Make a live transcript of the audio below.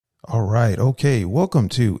All right. Okay. Welcome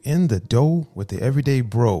to In the Dough with the Everyday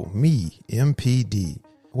Bro, me, MPD.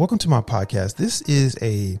 Welcome to my podcast. This is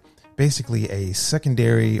basically a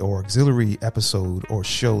secondary or auxiliary episode or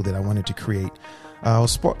show that I wanted to create. I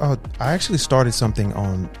actually started something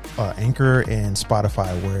on Anchor and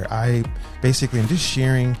Spotify where I basically am just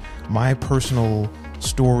sharing my personal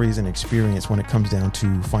stories and experience when it comes down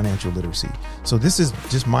to financial literacy. So this is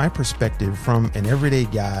just my perspective from an everyday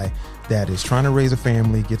guy that is trying to raise a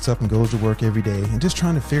family, gets up and goes to work every day and just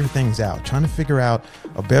trying to figure things out, trying to figure out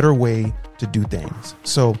a better way to do things.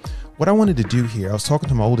 So what I wanted to do here, I was talking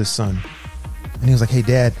to my oldest son and he was like, "Hey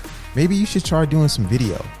Dad, maybe you should try doing some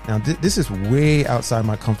video." Now, this is way outside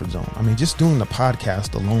my comfort zone. I mean, just doing the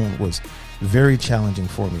podcast alone was very challenging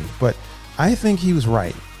for me, but I think he was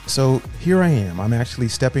right. So here I am. I'm actually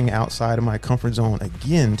stepping outside of my comfort zone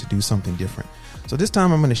again to do something different. So this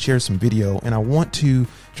time I'm going to share some video and I want to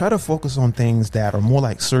try to focus on things that are more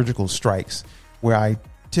like surgical strikes, where I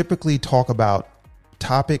typically talk about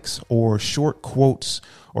topics or short quotes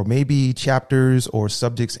or maybe chapters or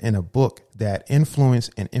subjects in a book that influenced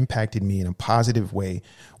and impacted me in a positive way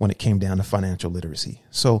when it came down to financial literacy.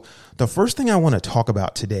 So the first thing I want to talk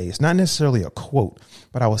about today is not necessarily a quote,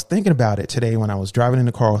 but I was thinking about it today when I was driving in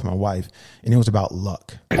the car with my wife, and it was about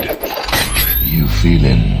luck. You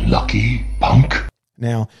feeling lucky, punk?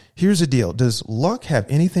 Now, here's the deal. Does luck have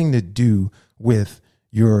anything to do with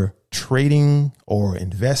your trading or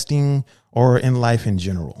investing or in life in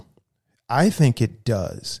general? I think it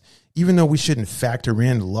does, even though we shouldn't factor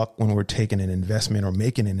in luck when we're taking an investment or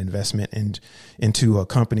making an investment into a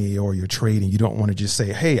company or you're trading. You don't want to just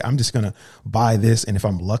say, "Hey, I'm just going to buy this, and if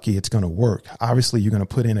I'm lucky, it's going to work." Obviously, you're going to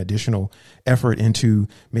put in additional effort into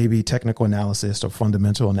maybe technical analysis or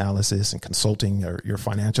fundamental analysis and consulting or your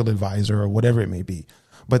financial advisor or whatever it may be.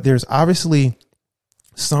 But there's obviously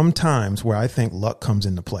some times where I think luck comes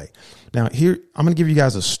into play. Now, here, I'm going to give you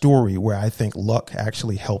guys a story where I think luck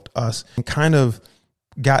actually helped us and kind of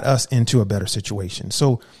got us into a better situation.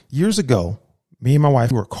 So years ago, me and my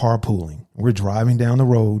wife were carpooling. We're driving down the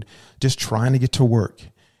road, just trying to get to work.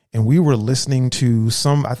 And we were listening to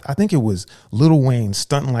I think it was Lil Wayne,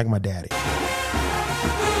 Stunting Like My Daddy.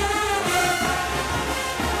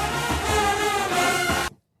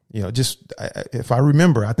 You know, just if I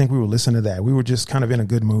remember, I think we were listening to that. We were just kind of in a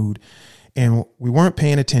good mood and we weren't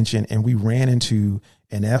paying attention and we ran into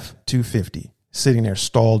an F-250 sitting there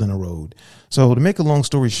stalled in a road. So to make a long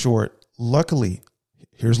story short, luckily,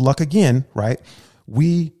 here's luck again, right?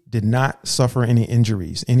 We did not suffer any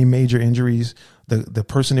injuries, any major injuries. The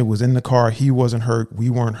person that was in the car, he wasn't hurt. We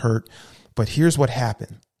weren't hurt. But here's what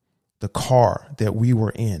happened. The car that we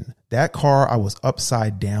were in, that car I was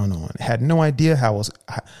upside down on. I had no idea how I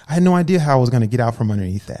was going to get out from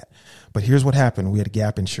underneath that. But here's what happened. We had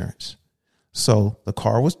gap insurance. So the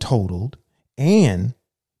car was totaled and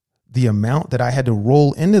the amount that I had to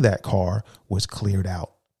roll into that car was cleared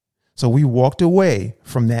out. So we walked away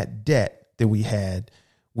from that debt that we had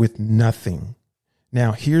with nothing.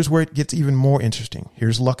 Now, here's where it gets even more interesting.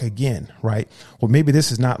 Here's luck again, right? Well, maybe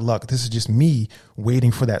this is not luck. This is just me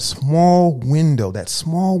waiting for that small window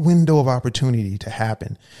of opportunity to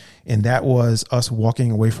happen. And that was us walking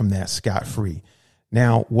away from that scot-free.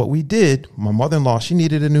 Now, what we did, my mother-in-law, she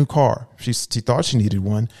needed a new car. She thought she needed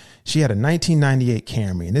one. She had a 1998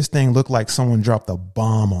 Camry, and this thing looked like someone dropped a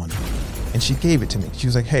bomb on it. And she gave it to me. She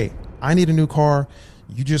was like, "Hey, I need a new car.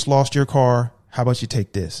 You just lost your car. How about you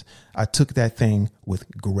take this?" I took that thing with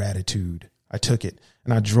gratitude. I took it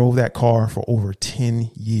and I drove that car for over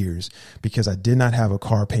 10 years because I did not have a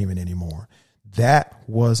car payment anymore. That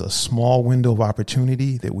was a small window of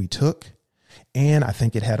opportunity that we took. And I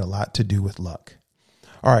think it had a lot to do with luck.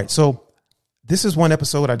 All right. So this is one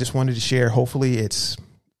episode I just wanted to share. Hopefully it's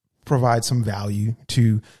provide some value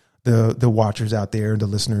to the watchers out there, the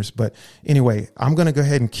listeners. But anyway, I'm going to go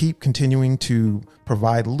ahead and keep continuing to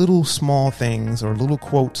provide little small things or little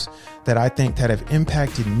quotes that I think that have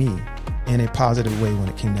impacted me in a positive way when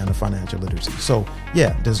it came down to financial literacy. So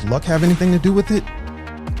yeah, does luck have anything to do with it?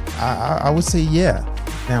 I would say yeah.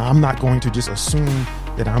 Now, I'm not going to just assume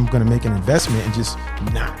that I'm going to make an investment and just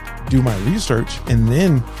not do my research and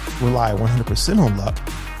then rely 100% on luck.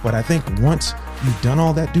 But I think once you've done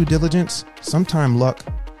all that due diligence, sometime luck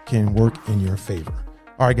can work in your favor.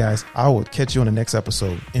 All right, guys, I will catch you on the next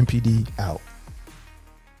episode. MPD out.